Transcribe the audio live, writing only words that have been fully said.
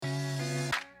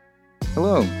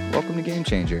Hello, welcome to Game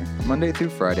Changer. Monday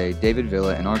through Friday, David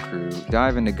Villa and our crew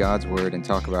dive into God's Word and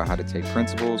talk about how to take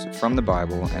principles from the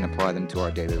Bible and apply them to our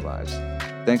daily lives.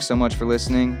 Thanks so much for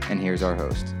listening, and here's our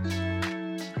host.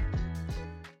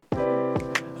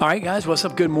 All right, guys, what's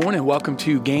up? Good morning. Welcome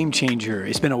to Game Changer.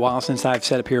 It's been a while since I've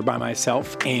sat up here by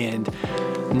myself and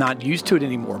not used to it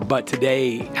anymore. But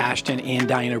today, Ashton and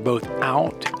Diane are both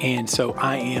out, and so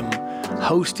I am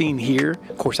hosting here.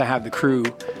 Of course, I have the crew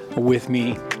with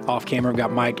me off camera. I've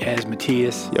got Mike as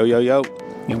Matthias. Yo.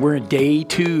 And we're in day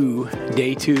two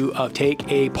of Take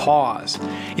a Pause.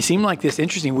 It seemed like this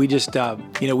interesting. We just,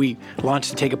 we launched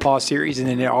the Take a Pause series, and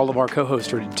then all of our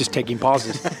co-hosts are just taking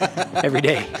pauses every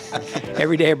day.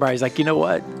 Every day, everybody's like, you know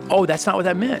what? Oh, that's not what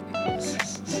that meant.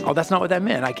 Oh, that's not what that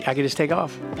meant. I could just take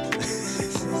off.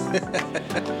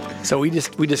 So we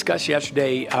discussed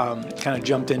yesterday, kind of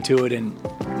jumped into it and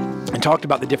talked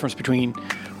about the difference between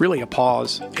really a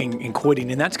pause and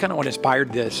quitting. And that's kind of what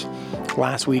inspired this.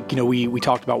 Last week, we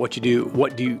talked about what do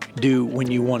you do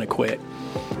when you want to quit.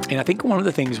 And I think one of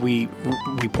the things we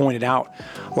pointed out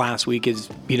last week is,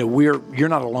 you're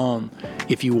not alone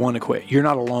if you want to quit. You're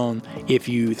not alone if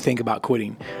you think about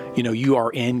quitting. You are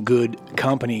in good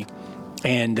company.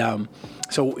 And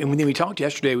when we talked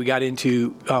yesterday, we got into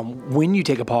when you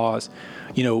take a pause,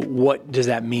 what does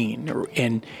that mean?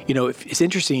 And, it's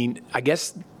interesting, I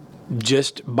guess,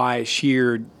 just by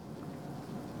sheer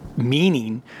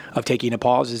meaning of taking a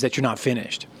pause is that you're not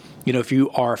finished. If you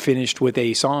are finished with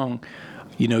a song,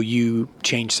 you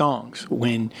change songs.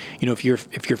 When, if you're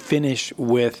finished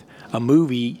with a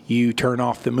movie, you turn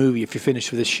off the movie. If you're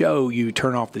finished with a show, you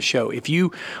turn off the show. If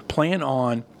you plan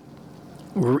on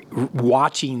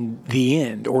watching the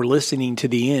end or listening to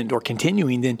the end or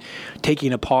continuing, then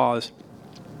taking a pause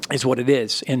is what it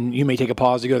is. And you may take a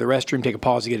pause to go to the restroom, take a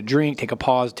pause to get a drink, take a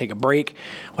pause, take a break,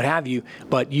 what have you,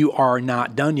 but you are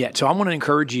not done yet. So I want to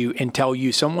encourage you and tell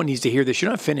you, someone needs to hear this.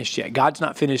 You're not finished yet. God's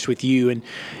not finished with you.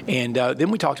 And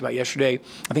then we talked about yesterday,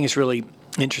 I think it's really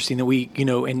interesting that we,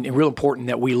 and real important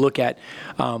that we look at,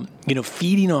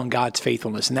 feeding on God's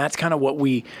faithfulness. And that's kind of what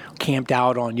we camped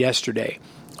out on yesterday.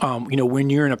 When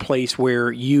you're in a place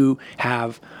where you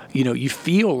have, you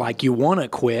feel like you want to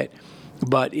quit,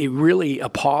 but a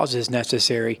pause is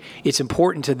necessary. It's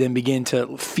important to then begin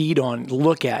to feed on,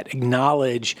 look at,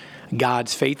 acknowledge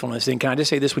God's faithfulness. And can I just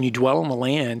say this, when you dwell on the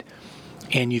land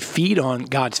and you feed on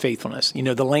God's faithfulness,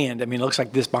 the land, it looks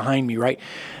like this behind me, right?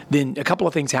 Then a couple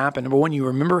of things happen. Number one, you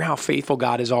remember how faithful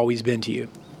God has always been to you.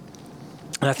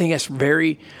 And I think that's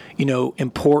very,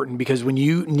 important, because when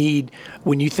you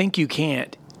think you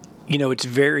can't, it's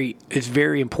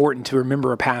very important to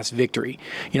remember a past victory.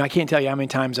 I can't tell you how many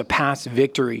times a past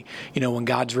victory, when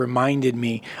God's reminded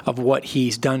me of what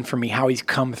He's done for me, how He's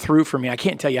come through for me. I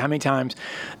can't tell you how many times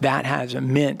that has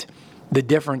meant the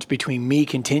difference between me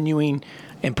continuing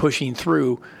and pushing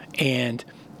through and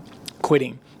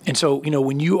quitting. And so,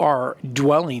 when you are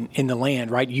dwelling in the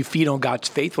land, right, you feed on God's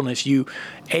faithfulness, you,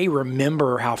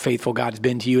 remember how faithful God's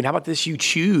been to you. And how about this? You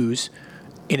choose,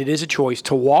 and it is a choice,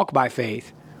 to walk by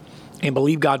faith and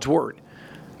believe God's word.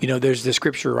 There's the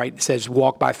scripture, right, that says,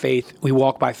 walk by faith. We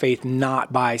walk by faith,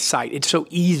 not by sight. It's so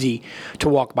easy to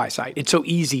walk by sight. It's so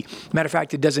easy. Matter of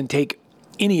fact, it doesn't take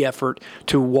any effort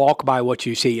to walk by what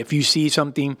you see. If you see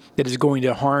something that is going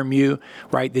to harm you,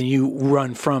 right, then you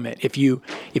run from it. If you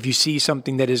see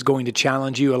something that is going to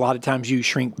challenge you, a lot of times you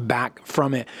shrink back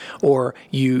from it, or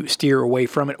you steer away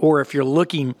from it. Or if you're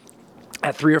looking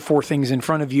at 3 or 4 things in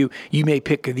front of you, you may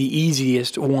pick the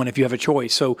easiest one if you have a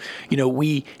choice. So,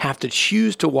 we have to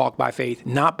choose to walk by faith,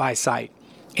 not by sight,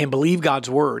 and believe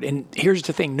God's word. And here's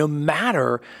the thing, no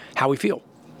matter how we feel.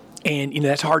 And,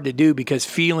 that's hard to do because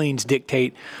feelings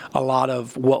dictate a lot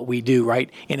of what we do,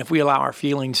 right? And if we allow our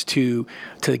feelings to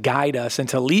guide us and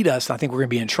to lead us, I think we're going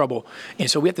to be in trouble. And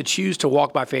so we have to choose to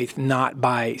walk by faith, not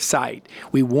by sight.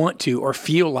 We want to or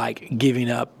feel like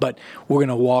giving up, but we're going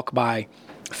to walk by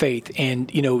faith.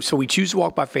 And, so we choose to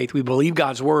walk by faith. We believe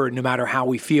God's word no matter how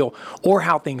we feel or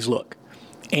how things look.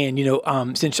 And,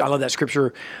 since I love that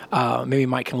scripture, maybe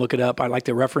Mike can look it up. I like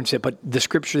to reference it. But the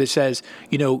scripture that says,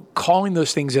 calling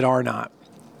those things that are not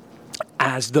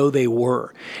as though they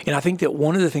were. And I think that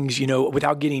one of the things,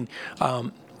 without getting,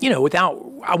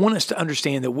 I want us to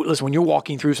understand that, listen, when you're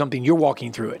walking through something, you're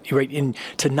walking through it, right? And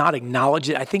to not acknowledge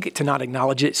it, I think to not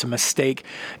acknowledge it's a mistake,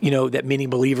 that many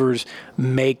believers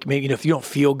make. Maybe, if you don't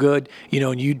feel good,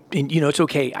 and it's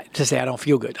okay to say, I don't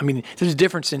feel good. There's a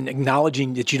difference in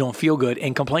acknowledging that you don't feel good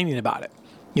and complaining about it.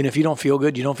 If you don't feel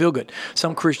good, you don't feel good.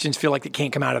 Some Christians feel like it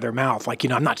can't come out of their mouth. Like,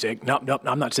 I'm not sick. Nope,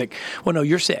 I'm not sick. Well, no,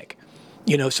 you're sick.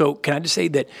 So can I just say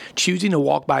that choosing to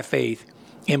walk by faith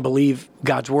and believe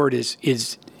God's word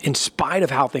is in spite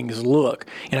of how things look.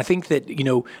 And I think that,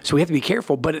 so we have to be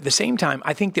careful. But at the same time,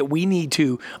 I think that we need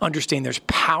to understand there's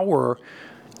power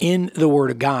in the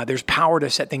Word of God. There's power to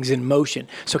set things in motion.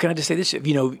 So can I just say this,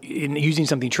 in using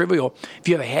something trivial, if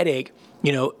you have a headache,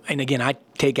 and again, I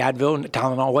take Advil and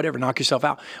Tylenol, whatever, knock yourself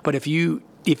out. But if you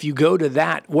go to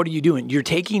that, what are you doing? You're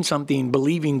taking something,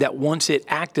 believing that once it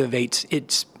activates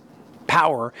its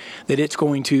power, that it's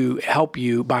going to help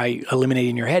you by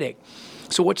eliminating your headache.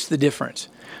 So what's the difference?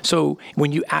 So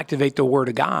when you activate the Word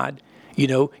of God,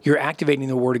 you're activating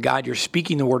the Word of God. You're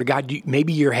speaking the Word of God.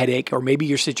 Maybe your headache or maybe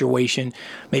your situation,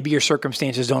 maybe your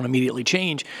circumstances don't immediately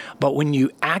change. But when you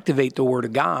activate the Word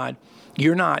of God,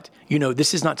 you're not,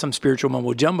 this is not some spiritual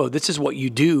mumbo jumbo. This is what you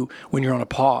do when you're on a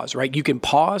pause, right? You can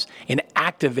pause and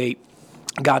activate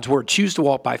God's Word. Choose to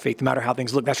walk by faith, no matter how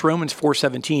things look. That's Romans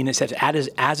 4:17. It says,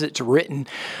 as it's written,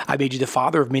 I made you the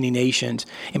father of many nations.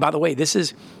 And by the way, this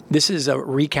is a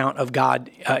recount of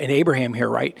God and Abraham here,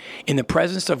 right? In the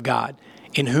presence of God,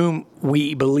 in whom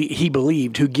he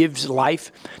believed, who gives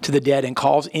life to the dead and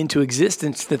calls into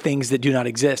existence the things that do not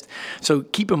exist. So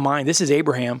keep in mind, this is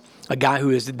Abraham, a guy who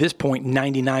is at this point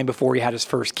 99 before he had his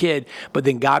first kid, but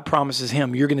then God promises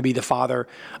him, you're going to be the father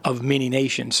of many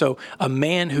nations. So a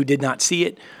man who did not see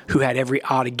it, who had every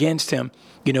odd against him,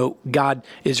 God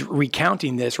is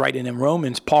recounting this, right? And in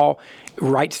Romans, Paul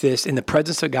writes this, in the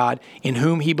presence of God, in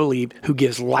whom he believed, who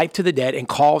gives life to the dead and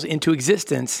calls into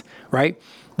existence, right,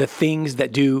 the things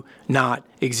that do not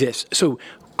exist. So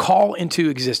call into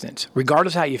existence,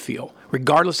 regardless how you feel,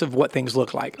 regardless of what things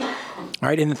look like. All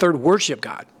right. And the third, worship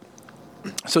God.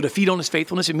 So to feed on his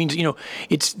faithfulness, it means,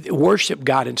 it's worship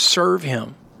God and serve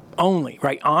him only,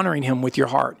 right? Honoring him with your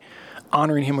heart,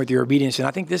 honoring him with your obedience. And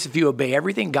I think this, if you obey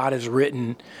everything God has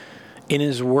written in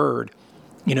his word,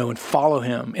 and follow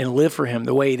him and live for him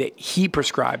the way that he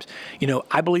prescribes,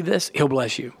 I believe this, he'll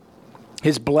bless you.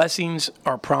 His blessings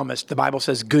are promised. The Bible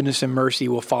says goodness and mercy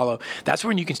will follow. That's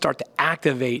when you can start to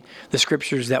activate the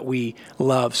scriptures that we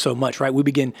love so much, right?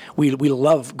 We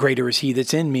love greater is he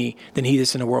that's in me than he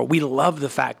that's in the world. We love the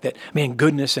fact that,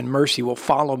 goodness and mercy will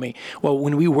follow me. Well,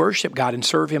 when we worship God and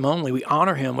serve him only, we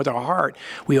honor him with our heart.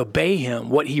 We obey him,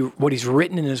 what he's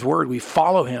written in his word. We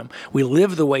follow him. We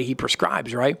live the way he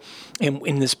prescribes, right? And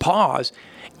in this pause,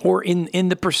 or in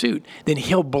the pursuit, then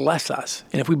he'll bless us.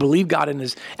 And if we believe God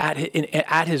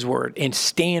at his word and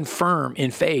stand firm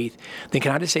in faith, then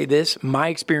can I just say this? My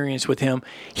experience with him,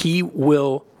 he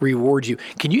will reward you.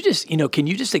 Can you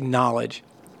just acknowledge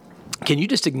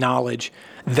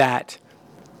that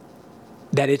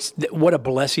it's what a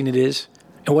blessing it is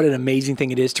and what an amazing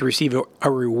thing it is to receive a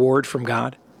reward from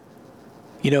God?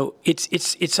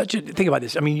 It's such a, think about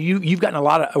this. You've gotten a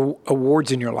lot of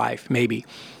awards in your life, maybe.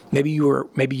 Maybe you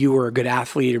were a good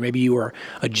athlete, or maybe you were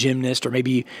a gymnast, or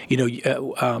maybe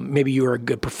maybe you were a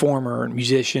good performer,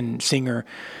 musician, singer.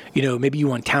 Maybe you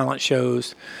won talent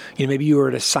shows. Maybe you were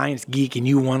at a Science Geek and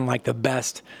you won like the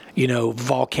best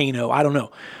volcano. I don't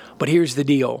know, but here's the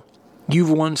deal: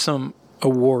 you've won some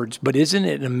awards, but isn't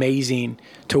it amazing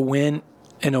to win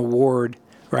an award,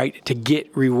 right? To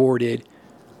get rewarded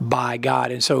by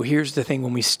God. And so here's the thing: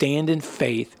 when we stand in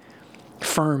faith,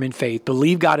 firm in faith,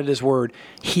 believe God at his word,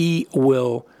 he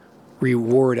will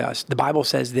reward us. The Bible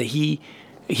says that he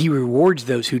rewards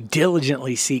those who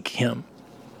diligently seek him.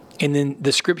 And then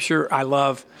the scripture I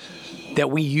love that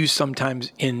we use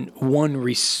sometimes in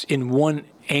one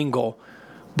angle,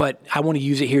 but I want to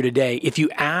use it here today. If you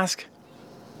ask,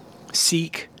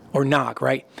 seek, or knock,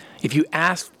 right? If you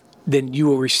ask, then you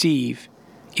will receive.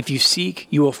 If you seek,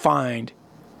 you will find.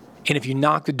 And if you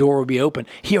knock, the door will be open.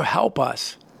 He'll help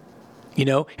us.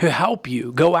 He'll help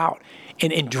you go out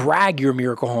and drag your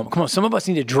miracle home. Come on, some of us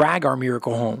need to drag our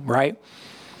miracle home, right?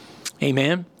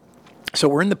 Amen. So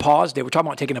we're in the pause day. We're talking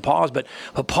about taking a pause, but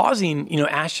pausing,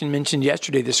 Ashton mentioned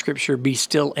yesterday the scripture, be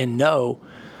still and know.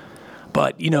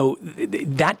 But,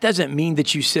 that doesn't mean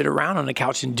that you sit around on the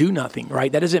couch and do nothing,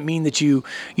 right? That doesn't mean that you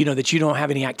don't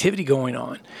have any activity going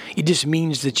on. It just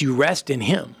means that you rest in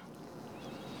him.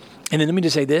 And then let me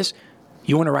just say this.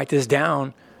 You want to write this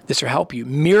down. This will help you.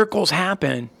 Miracles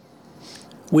happen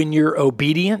when your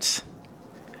obedience,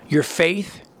 your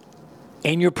faith,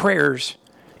 and your prayers,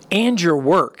 and your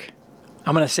work.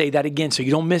 I'm going to say that again so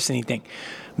you don't miss anything.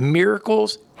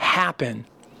 Miracles happen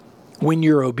when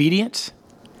your obedience,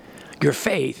 your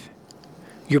faith,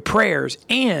 your prayers,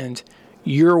 and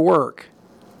your work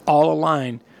all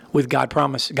align with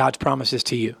God's promises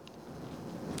to you.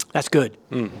 That's good.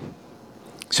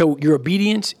 So your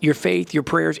obedience, your faith, your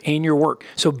prayers, and your work.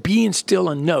 So being still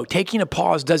and know. Taking a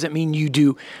pause doesn't mean you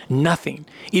do nothing.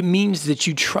 It means that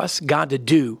you trust God to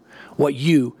do what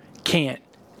you can't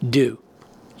do.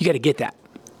 You got to get that.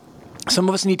 Some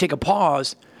of us need to take a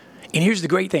pause. And here's the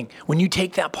great thing. When you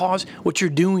take that pause, what you're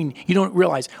doing, you don't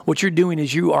realize what you're doing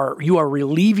is you are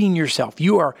relieving yourself.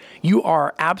 You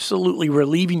are absolutely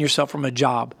relieving yourself from a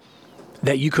job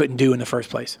that you couldn't do in the first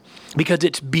place. Because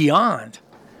it's beyond,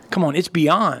 it's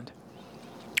beyond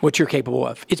what you're capable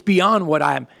of. It's beyond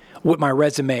what my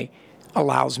resume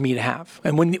allows me to have.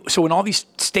 And when all these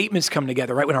statements come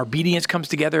together, right? When our obedience comes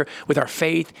together with our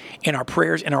faith and our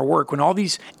prayers and our work, when all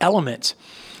these elements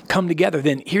come together,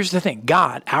 then here's the thing.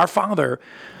 God, our Father,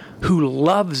 who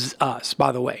loves us,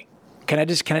 by the way, can I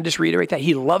just reiterate that?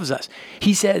 He loves us.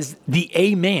 He says the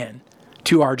amen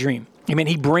to our dream. Amen.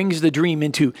 He brings the dream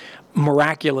into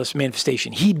miraculous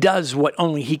manifestation. He does what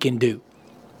only he can do.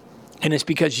 And it's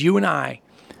because you and I,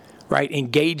 right,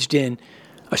 engaged in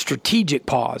a strategic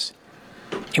pause,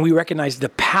 and we recognize the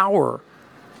power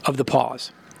of the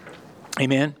pause.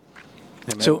 Amen.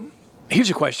 So here's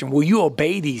a question. Will you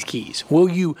obey these keys? Will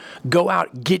you go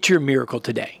out, get your miracle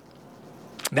today?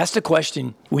 That's the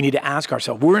question we need to ask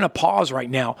ourselves. We're in a pause right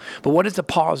now, but what does the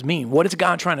pause mean? What is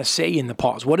God trying to say in the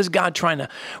pause? What is God trying to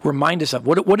remind us of?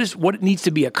 What needs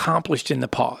to be accomplished in the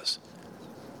pause?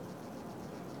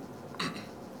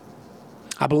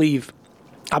 I believe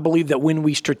that when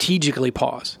we strategically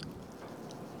pause,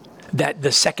 that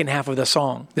the second half of the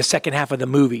song, the second half of the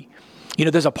movie,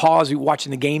 there's a pause. We were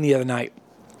watching the game the other night.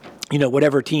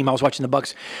 Whatever team, I was watching the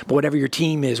Bucks, but whatever your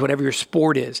team is, whatever your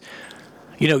sport is,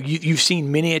 you've seen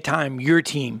many a time your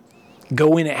team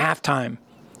go in at halftime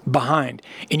behind.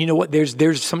 And you know what?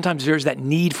 Sometimes there's that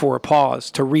need for a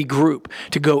pause to regroup,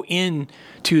 to go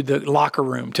into the locker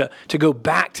room, to go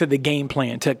back to the game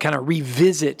plan, to kind of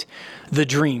revisit the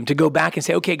dream, to go back and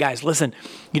say, okay, guys, listen,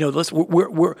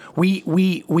 we're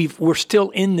still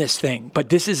in this thing, but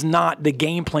this is not the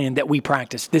game plan that we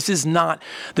practice. This is not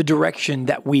the direction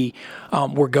that we're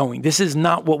going. This is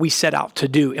not what we set out to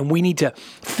do. And we need to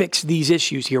fix these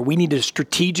issues here. We need to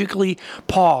strategically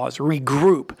pause,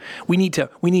 regroup. We need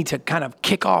to kind of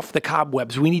kick off the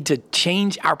cobwebs. We need to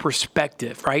change our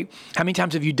perspective, right? How many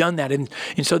times have you done that? And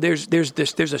so there's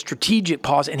a strategic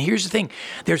pause. And here's the thing.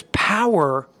 There's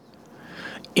power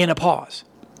in a pause.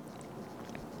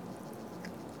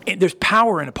 There's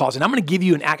power in a pause. And I'm going to give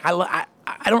you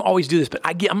I don't always do this, but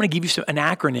I'm going to give you an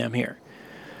acronym here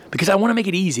because I want to make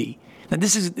it easy. Now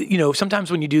this is,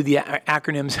 sometimes when you do the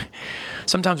acronyms,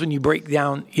 sometimes when you break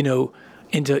down,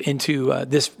 into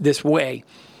this way,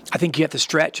 I think you have to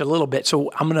stretch a little bit.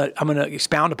 So I'm going to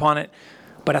expound upon it,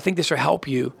 but I think this will help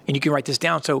you, and you can write this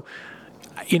down. So,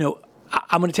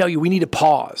 I'm going to tell you, we need to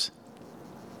pause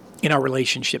in our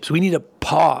relationships. We need to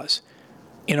pause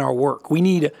in our work. We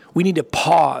need to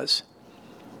pause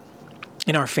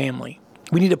in our family.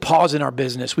 We need to pause in our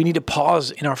business. We need to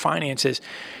pause in our finances.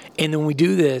 And then when we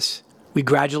do this, we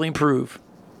gradually improve.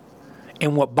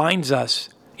 And what binds us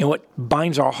and what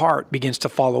binds our heart begins to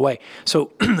fall away.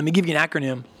 So let me give you an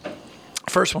acronym.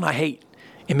 First one I hate,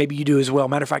 and maybe you do as well.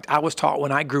 Matter of fact, I was taught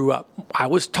when I grew up,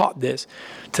 this,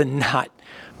 to not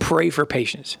pray for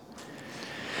patience.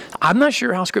 I'm not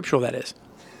sure how scriptural that is.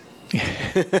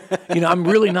 I'm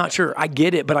really not sure. I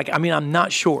get it, but I'm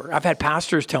not sure. I've had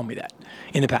pastors tell me that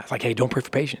in the past, like, hey, don't pray for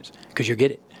patience because you'll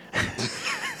get it.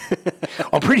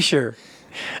 I'm pretty sure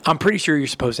you're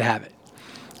supposed to have it.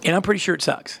 And I'm pretty sure it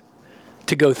sucks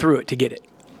to go through it to get it.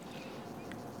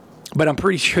 But I'm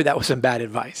pretty sure that was some bad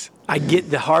advice. I get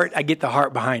the heart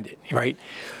behind it, right?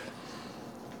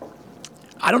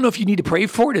 I don't know if you need to pray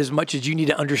for it as much as you need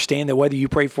to understand that whether you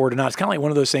pray for it or not. It's kind of like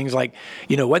one of those things like,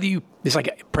 it's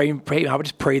like pray. I would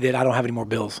just pray that I don't have any more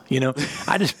bills.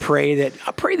 I pray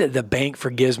that the bank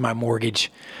forgives my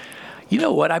mortgage. You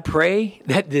know what? I pray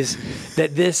that this,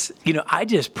 I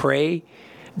just pray,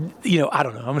 I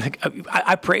don't know.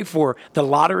 I pray for the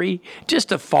lottery just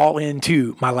to fall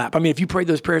into my lap. If you pray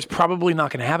those prayers, probably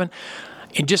not going to happen.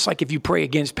 And just like if you pray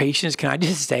against patience, can I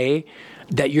just say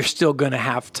that you're still going to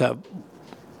have to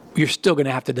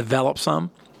develop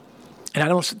some. And I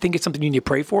don't think it's something you need to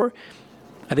pray for.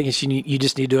 I think you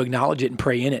just need to acknowledge it and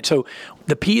pray in it. So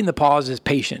the P in the pause is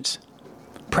patience.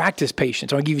 Practice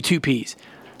patience. I'm going to give you 2 Ps.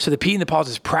 So the P in the pause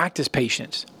is practice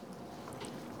patience.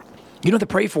 You don't have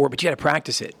to pray for it, but you got to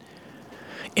practice it.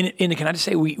 And can I just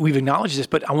say, we've acknowledged this,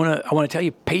 but I want to tell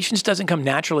you, patience doesn't come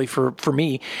naturally for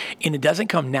me, and it doesn't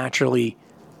come naturally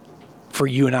for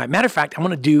you and I. Matter of fact, I'm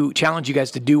going to challenge you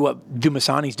guys to do what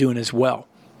Dumasani's doing as well.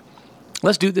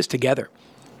 Let's do this together.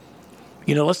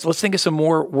 Let's think of some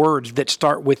more words that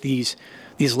start with these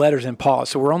letters and pause.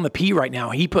 So we're on the P right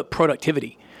now. He put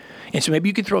productivity. And so maybe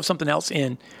you can throw something else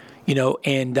in,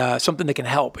 and something that can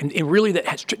help. And really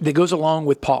that goes along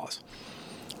with pause.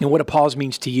 and what a pause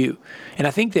means to you. And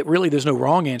I think that really there's no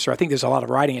wrong answer. I think there's a lot of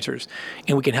right answers,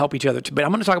 and we can help each other. But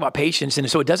I'm going to talk about patience. And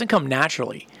so it doesn't come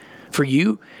naturally for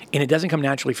you, and it doesn't come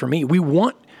naturally for me. We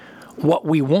want what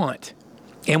we want,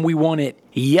 and we want it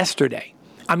yesterday.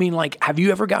 I mean, like, have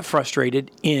you ever got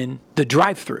frustrated in the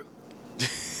drive-thru?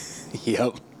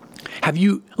 Yep. Have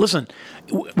you, listen,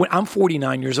 when I'm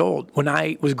 49 years old. When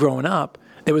I was growing up,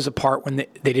 there was a part when they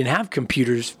didn't have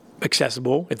computers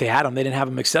accessible. If they had them, they didn't have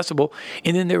them accessible.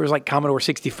 And then there was like Commodore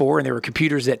 64, and there were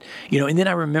computers that, and then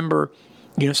I remember,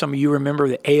 some of you remember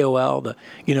the AOL,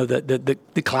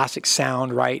 the classic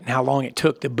sound, right? And how long it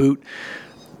took to boot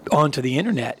onto the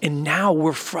internet. And now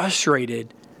we're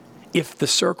frustrated if the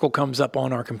circle comes up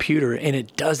on our computer and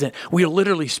it doesn't. We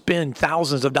literally spend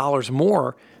thousands of dollars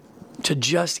more to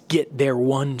just get there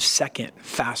 1 second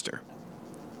faster,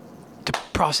 to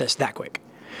process that quick.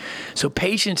 So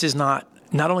patience is not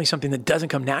only something that doesn't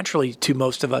come naturally to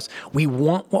most of us. We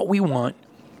want what we want,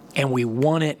 and we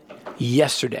want it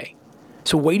yesterday.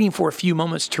 So waiting for a few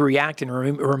moments to react and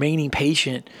remaining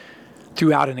patient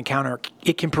throughout an encounter,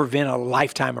 it can prevent a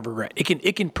lifetime of regret.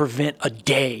 It can prevent a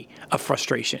day of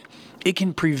frustration. It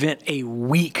can prevent a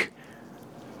week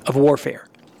of warfare.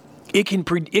 It can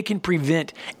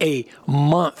prevent a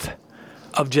month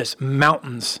of just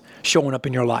mountains showing up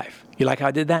in your life. You like how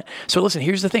I did that? So listen,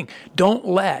 here's the thing. Don't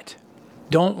let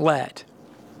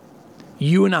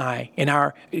you and I, in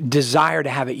our desire to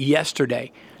have it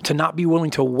yesterday, to not be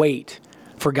willing to wait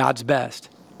for God's best,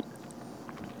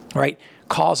 right,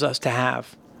 cause us to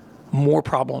have more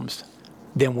problems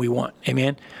than we want.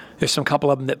 Amen? There's some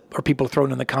couple of them that are people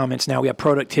throwing in the comments now. We have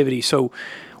productivity. So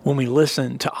when we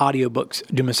listen to audiobooks,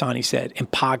 Dumasani said, and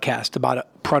podcasts about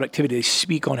productivity, they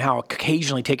speak on how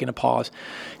occasionally taking a pause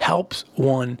helps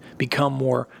one become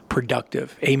more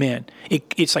productive. Amen.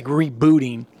 It's like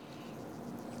rebooting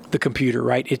the computer,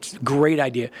 right? It's a great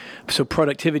idea. So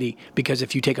productivity, because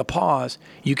if you take a pause,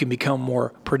 you can become more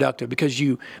productive because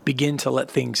you begin to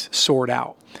let things sort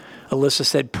out. Alyssa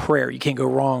said prayer. You can't go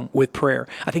wrong with prayer.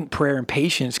 I think prayer and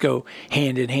patience go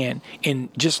hand in hand. And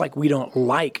just like we don't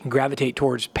like and gravitate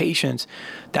towards patience,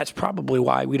 that's probably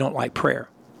why we don't like prayer.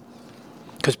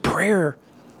 Because prayer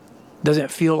doesn't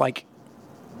feel like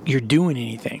you're doing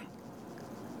anything.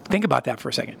 Think about that for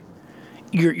a second.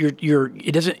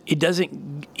 It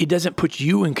doesn't put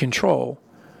you in control,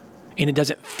 and it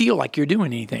doesn't feel like you're doing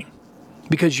anything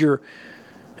because you're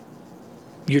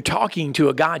talking to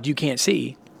a God you can't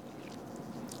see.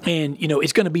 And,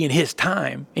 it's going to be in his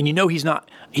time. And he's not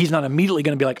immediately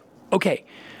going to be like, okay,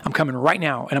 I'm coming right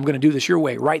now and I'm going to do this your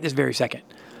way right this very second.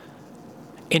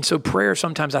 And so prayer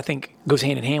sometimes I think goes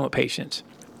hand in hand with patience.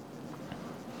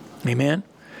 Amen.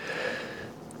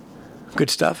 Good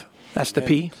stuff. That's the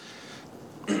P.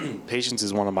 Patience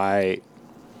is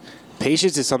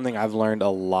something I've learned a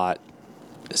lot,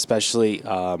 especially,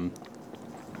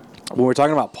 when we're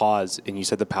talking about pause, and you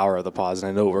said the power of the pause, and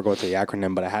I know we're going through the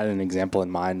acronym, but I had an example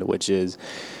in mind, which is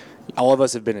all of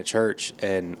us have been at church,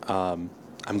 and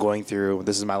I'm going through,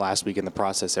 this is my last week in the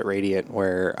process at Radiant,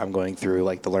 where I'm going through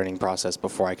like the learning process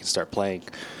before I can start playing.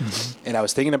 Mm-hmm. And I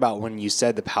was thinking about when you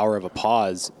said the power of a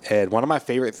pause, and one of my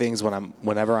favorite things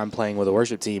whenever I'm playing with a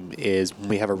worship team is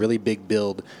we have a really big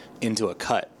build into a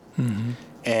cut. Mm-hmm.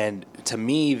 And to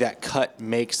me, that cut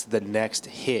makes the next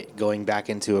hit going back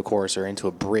into a chorus or into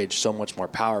a bridge so much more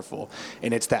powerful.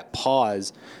 And it's that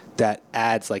pause that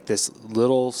adds like this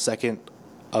little second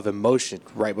of emotion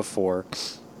right before,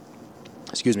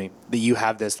 that you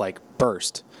have this like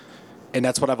burst. And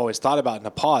that's what I've always thought about in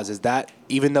a pause, is that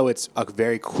even though it's a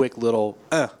very quick little,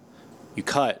 you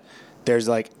cut, there's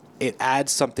like, it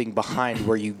adds something behind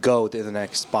where you go to the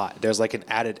next spot. There's like an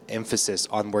added emphasis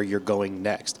on where you're going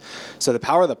next. So the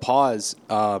power of the pause,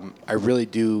 I really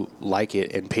do like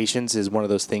it. And patience is one of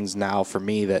those things now for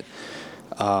me that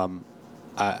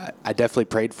I definitely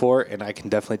prayed for. And I can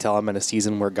definitely tell I'm in a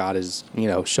season where God is,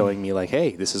 showing me like,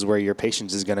 hey, this is where your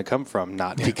patience is going to come from.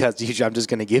 Not because I'm just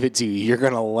going to give it to you. You're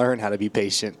going to learn how to be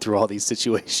patient through all these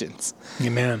situations.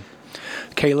 Amen.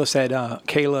 Kayla said,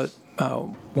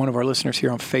 one of our listeners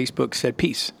here on Facebook said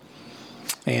peace.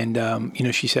 And,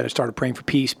 she said, I started praying for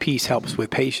peace. Peace helps with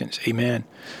patience. Amen.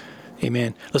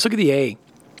 Amen. Let's look at the A.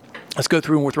 Let's go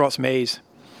through and we'll throw out some A's.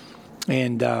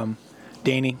 And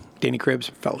Danny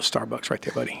Cribbs, fellow Starbucks right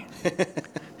there, buddy.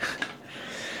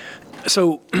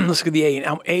 So let's look at the A.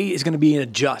 Now, A is going to be an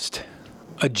adjust.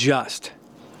 Adjust.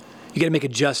 You got to make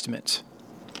adjustments.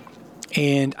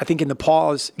 And I think in the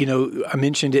pause, I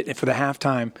mentioned it for the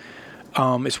halftime,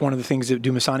 It's one of the things that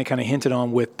Dumasani kind of hinted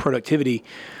on with productivity.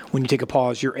 When you take a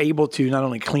pause, you're able to not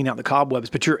only clean out the cobwebs,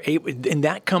 but you're able, and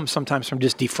that comes sometimes from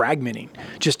just defragmenting,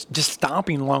 just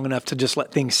stopping long enough to just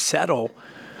let things settle.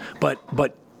 But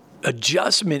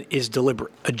adjustment is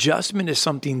deliberate. Adjustment is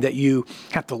something that you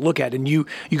have to look at, and you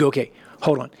go, okay,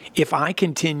 hold on. If I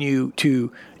continue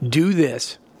to do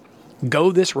this,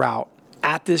 go this route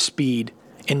at this speed,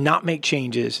 and not make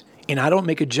changes, and I don't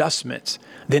make adjustments,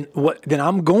 then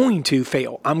I'm going to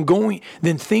fail.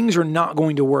 Then things are not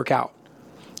going to work out.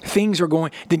 Things are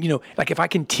going, then, like if I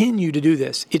continue to do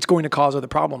this, it's going to cause other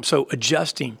problems. So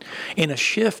adjusting and a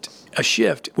shift,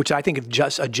 which I think of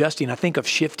just adjusting, I think of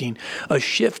shifting, a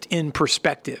shift in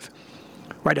perspective,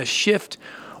 right? A shift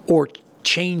or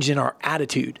change in our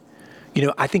attitude.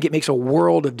 I think it makes a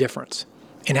world of difference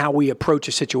in how we approach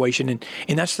a situation. And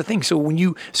that's the thing. So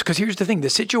because here's the thing, the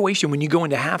situation, when you go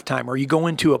into halftime or you go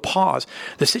into a pause,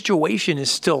 the situation is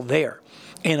still there.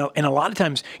 And a lot of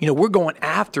times, we're going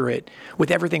after it with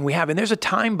everything we have. And there's a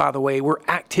time, by the way, where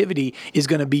activity is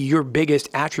going to be your biggest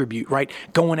attribute, right?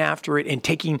 Going after it and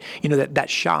taking, that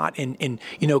shot and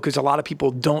because a lot of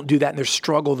people don't do that and there's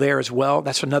struggle there as well.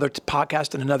 That's another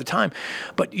podcast and another time.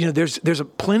 But, there's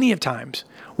plenty of times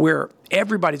where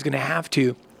everybody's going to have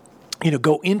to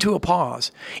go into a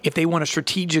pause if they want to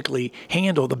strategically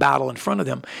handle the battle in front of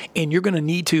them. And you're going to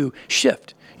need to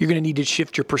shift. You're going to need to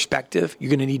shift your perspective. You're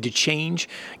going to need to change,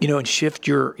 and shift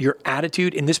your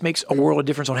attitude. And this makes a world of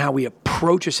difference on how we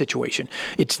approach a situation.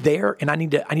 It's there, and I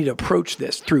need to approach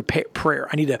this through prayer.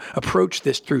 I need to approach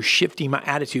this through shifting my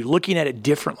attitude, looking at it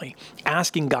differently,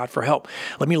 asking God for help.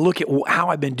 Let me look at how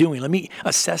I've been doing. Let me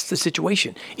assess the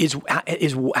situation.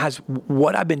 Has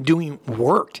what I've been doing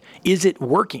worked? Is it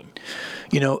working?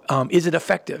 Is it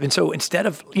effective? And so instead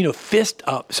of fist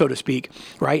up, so to speak,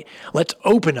 right? Let's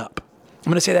open up. I'm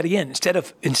going to say that again.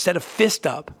 Instead of fist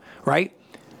up, right?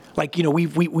 Like, we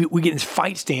get in this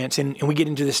fight stance and we get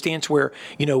into the stance where,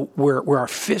 where our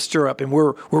fists are up and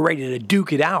we're ready to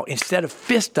duke it out. Instead of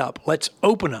fist up, let's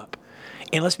open up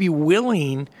and let's be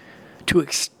willing to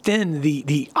extend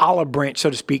the olive branch,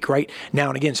 so to speak, right? Now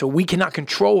and again. So we cannot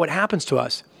control what happens to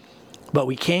us, but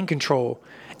we can control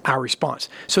our response.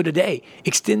 So today,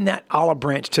 extend that olive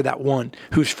branch to that one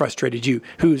who's frustrated you,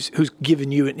 who's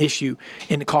given you an issue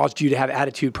and caused you to have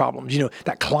attitude problems.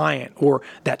 That client or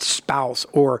that spouse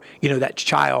or that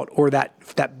child or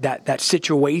that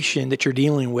situation that you're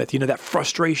dealing with. That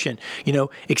frustration.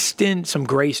 Extend some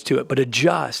grace to it, but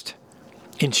adjust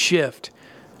and shift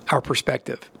our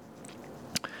perspective.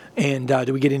 And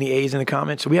do we get any A's in the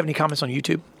comments? Do we have any comments on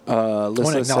YouTube? I want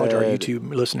to acknowledge our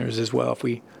YouTube listeners as well.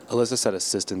 Alyssa said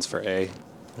assistance for A.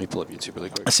 Let me pull up YouTube really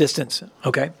quick. Assistance.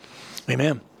 Okay.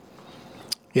 Amen.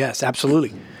 Yes,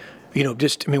 absolutely.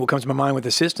 What comes to my mind with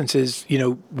assistance is,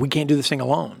 we can't do this thing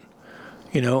alone.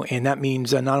 And that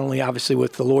means not only obviously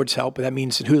with the Lord's help, but that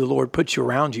means who the Lord puts you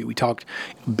around you. We talked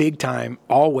big time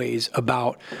always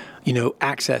about,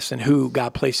 access and who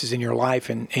God places in your life.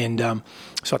 And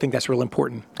so I think that's real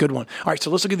important. Good one. All right. So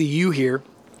let's look at the U here.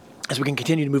 As we can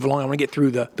continue to move along, I want to get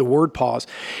through the word pause.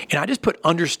 And I just put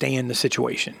understand the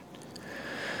situation.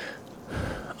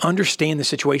 Understand the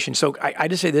situation. So I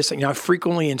just say this, I've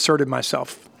frequently inserted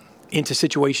myself into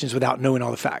situations without knowing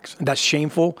all the facts. That's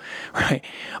shameful, right?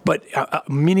 But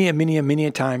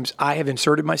many times I have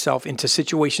inserted myself into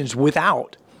situations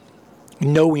without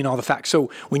knowing all the facts.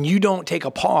 So when you don't take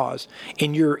a pause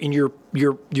and you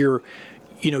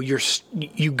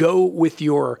go with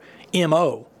your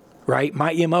MO, right?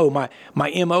 My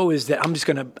MO is that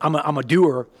I'm a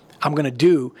doer. I'm going to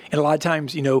do. And a lot of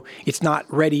times, it's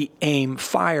not ready, aim,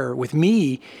 fire with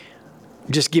me.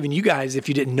 Just giving you guys, if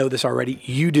you didn't know this already,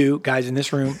 you do, guys in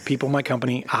this room, people in my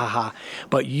company,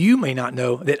 but you may not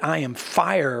know that I am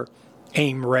fire,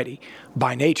 aim, ready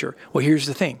by nature. Well, here's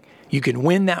the thing. You can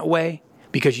win that way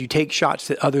because you take shots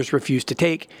that others refuse to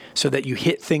take so that you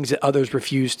hit things that others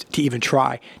refused to even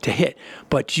try to hit.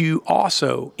 But you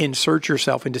also insert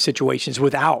yourself into situations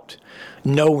without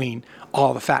knowing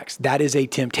all the facts. That is a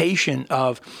temptation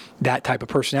of that type of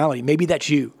personality. Maybe that's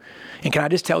you. And can I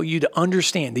just tell you to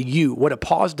understand what a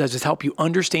pause does is help you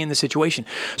understand the situation.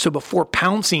 So before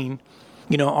pouncing,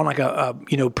 on like a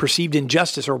perceived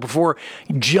injustice, or before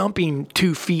jumping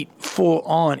 2 feet full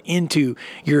on into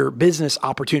your business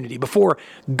opportunity, before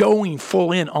going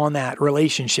full in on that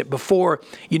relationship, before,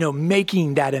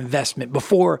 making that investment,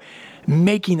 before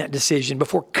making that decision,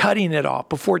 before cutting it off,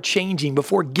 before changing,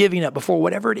 before giving up, before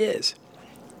whatever it is,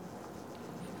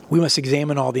 we must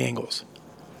examine all the angles.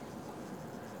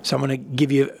 So I'm going to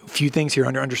give you a few things here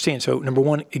under understand. So number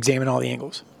one, examine all the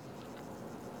angles.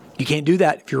 You can't do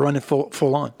that if you're running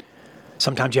full on.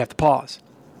 Sometimes you have to pause.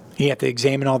 You have to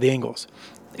examine all the angles.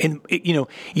 And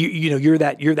you're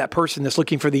that person that's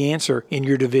looking for the answer in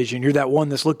your division. You're that one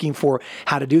that's looking for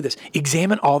how to do this.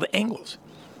 Examine all the angles.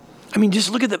 I mean,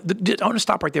 just look at I want to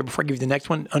stop right there before I give you the next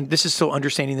one. This is still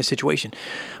understanding the situation.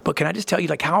 But can I just tell you,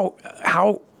 like, how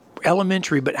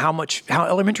elementary, but how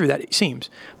elementary that seems,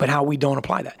 but how we don't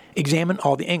apply that. Examine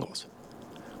all the angles.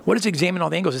 What is examine all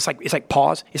the angles? It's like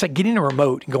pause. It's like getting a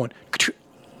remote and going,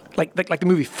 like the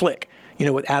movie Flick,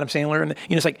 with Adam Sandler. And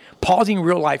it's like pausing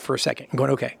real life for a second and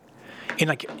going, okay. And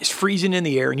like it's freezing in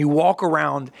the air and you walk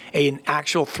around an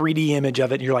actual 3D image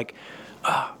of it and you're like,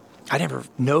 I never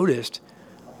noticed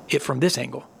it from this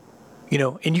angle,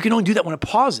 and you can only do that when it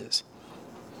pauses.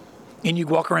 And you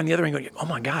walk around the other angle and you go, oh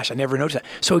my gosh, I never noticed that.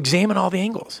 So examine all the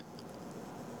angles.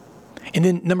 And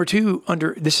then number 2,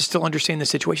 this is still understanding the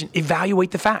situation,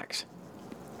 evaluate the facts.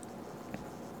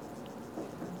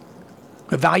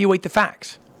 Evaluate the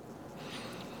facts.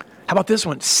 How about this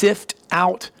one? Sift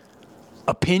out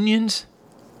opinions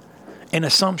and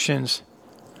assumptions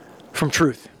from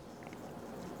truth.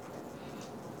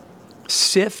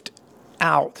 Sift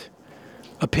out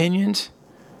opinions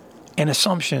and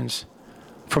assumptions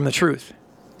from the truth.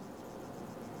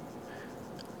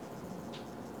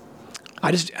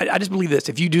 I just believe this.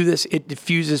 If you do this, it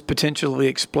diffuses potentially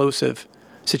explosive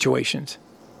situations.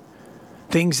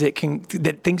 Things that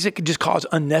could just cause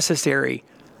unnecessary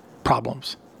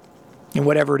problems in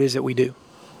whatever it is that we do.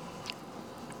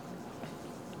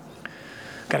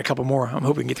 Got a couple more. I'm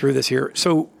hoping we can get through this here.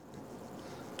 So,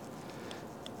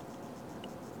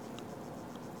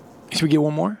 should we get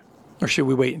one more? Or should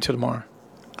we wait until tomorrow?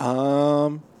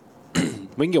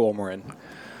 We can get one more in.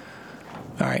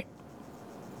 All right.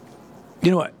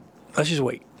 You know what? Let's just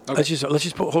wait. Okay. Let's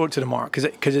just hold it to tomorrow because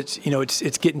it's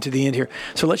it's getting to the end here.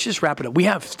 So let's just wrap it up. We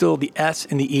have still the S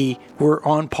and the E. We're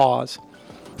on pause.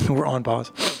 We're on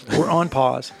pause. We're on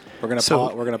pause. We're gonna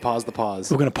pause the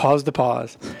pause. We're gonna pause the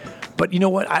pause. But you know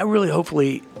what? I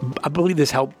believe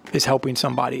this is helping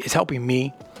somebody. It's helping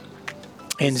me.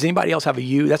 And does anybody else have a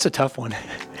you? That's a tough one.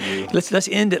 Let's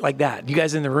end it like that. You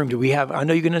guys in the room, do we have? I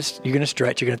know you're gonna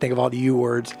stretch. You're gonna think of all the you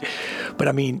words, but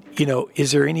I mean,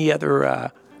 is there any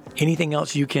other anything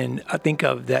else you can think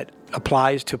of that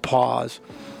applies to pause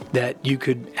that you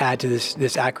could add to this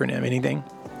acronym? Anything?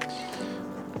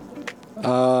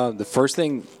 The first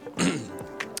thing.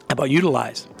 How about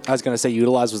utilize? I was gonna say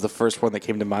utilize was the first one that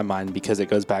came to my mind because it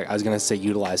goes back. I was gonna say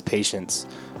utilize patience.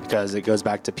 Because it goes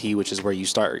back to P, which is where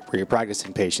you're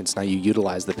practicing patience. Now you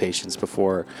utilize the patience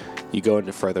before you go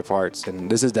into further parts. And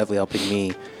this is definitely helping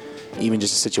me. Even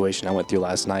just a situation I went through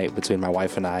last night between my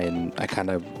wife and I kind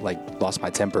of lost my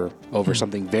temper over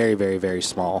something very, very, very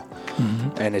small.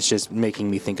 Mm-hmm. And it's just making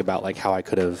me think about how I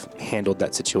could have handled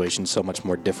that situation so much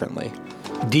more differently.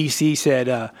 DC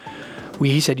said,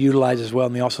 he said utilize as well.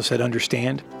 And they also said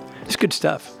understand. It's good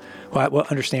stuff. Well,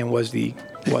 understand was that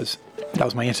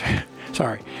was my answer.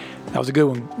 Sorry. That was a good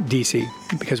one, DC,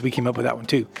 because we came up with that one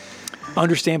too.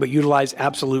 Understand, but utilize,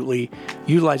 absolutely.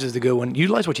 Utilize is the good one.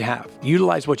 Utilize what you have.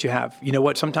 Utilize what you have. You know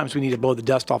what? Sometimes we need to blow the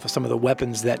dust off of some of the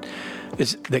weapons that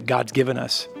God's given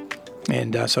us.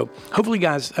 And so hopefully you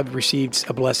guys have received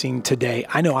a blessing today.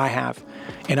 I know I have.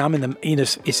 And I'm in the,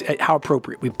 it's how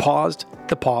appropriate. We paused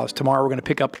the pause. Tomorrow we're going to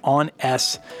pick up on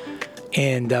S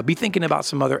and be thinking about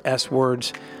some other S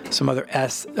words, some other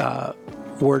S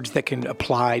words that can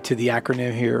apply to the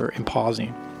acronym here in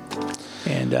pausing.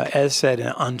 And as said,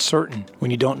 uncertain,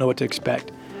 when you don't know what to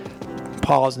expect.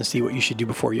 Pause and see what you should do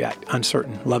before you act.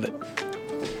 Uncertain. Love it.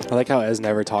 I like how Ez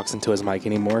never talks into his mic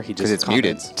anymore. He just because it's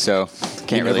comments. Muted, so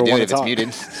can't really do it if it's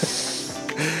muted.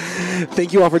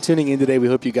 Thank you all for tuning in today. We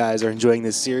hope you guys are enjoying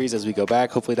this series as we go back.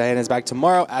 Hopefully Diana's back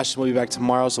tomorrow. Ashton will be back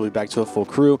tomorrow, so we'll be back to a full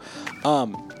crew.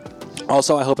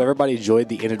 Also, I hope everybody enjoyed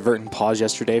the inadvertent pause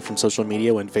yesterday from social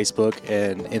media when Facebook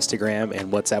and Instagram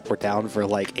and WhatsApp were down for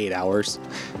 8 hours.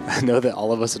 I know that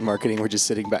all of us in marketing were just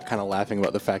sitting back kind of laughing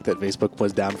about the fact that Facebook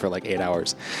was down for 8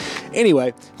 hours.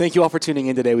 Anyway, thank you all for tuning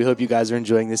in today. We hope you guys are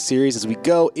enjoying this series as we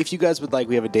go. If you guys would like,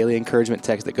 we have a daily encouragement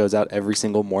text that goes out every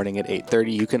single morning at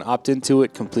 8:30. You can opt into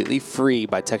it completely free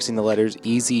by texting the letters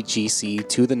EZGC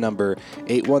to the number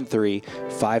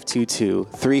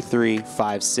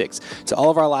 813-522-3356. To all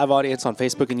of our live audience on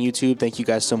Facebook and YouTube, thank you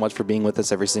guys so much for being with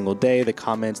us every single day. The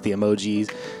comments, the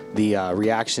emojis, the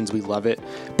reactions, we love it.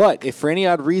 But if for any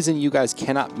odd reason you guys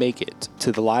cannot make it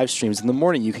to the live streams in the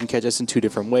morning, you can catch us in 2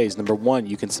 different ways. Number 1,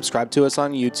 you can subscribe to us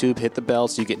on YouTube, hit the bell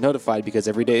so you get notified because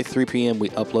every day at 3 p.m. we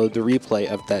upload the replay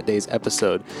of that day's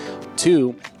episode.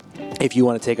 2, If you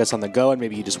want to take us on the go and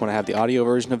maybe you just want to have the audio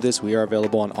version of this, we are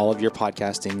available on all of your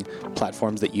podcasting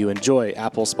platforms that you enjoy,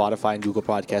 Apple, Spotify, and Google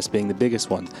Podcasts being the biggest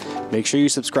ones. Make sure you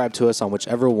subscribe to us on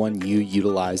whichever one you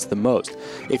utilize the most.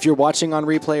 If you're watching on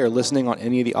replay or listening on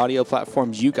any of the audio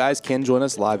platforms, you guys can join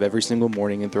us live every single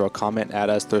morning and throw a comment at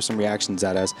us, throw some reactions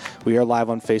at us. We are live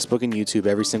on Facebook and YouTube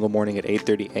every single morning at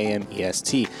 8:30 a.m.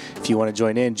 EST. If you want to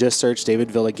join in, just search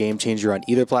David Villa Game Changer on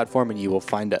either platform and you will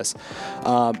find us.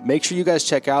 Make sure you guys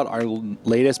check out our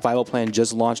latest Bible plan,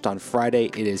 just launched on Friday.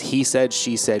 It is He Said,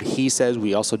 She Said, He Says.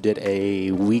 We also did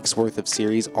a week's worth of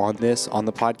series on this on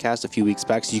the podcast a few weeks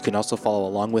back, so you can also follow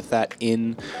along with that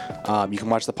you can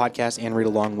watch the podcast and read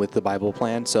along with the Bible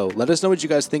plan. So let us know what you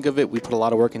guys think of it. We put a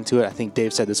lot of work into it. I think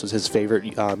Dave said this was his favorite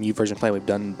YouVersion plan we've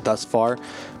done thus far.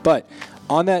 But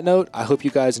on that note, I hope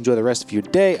you guys enjoy the rest of your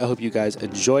day. I hope you guys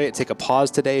enjoy it. Take a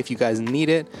pause today if you guys need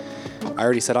it. I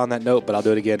already said on that note, but I'll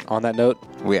do it again. On that note,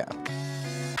 we out.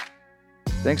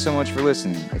 Thanks so much for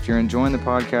listening. If you're enjoying the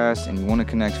podcast and you want to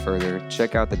connect further,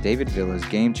 check out the David Villa's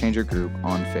Game Changer group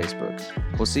on Facebook.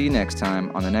 We'll see you next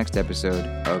time on the next episode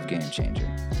of Game Changer.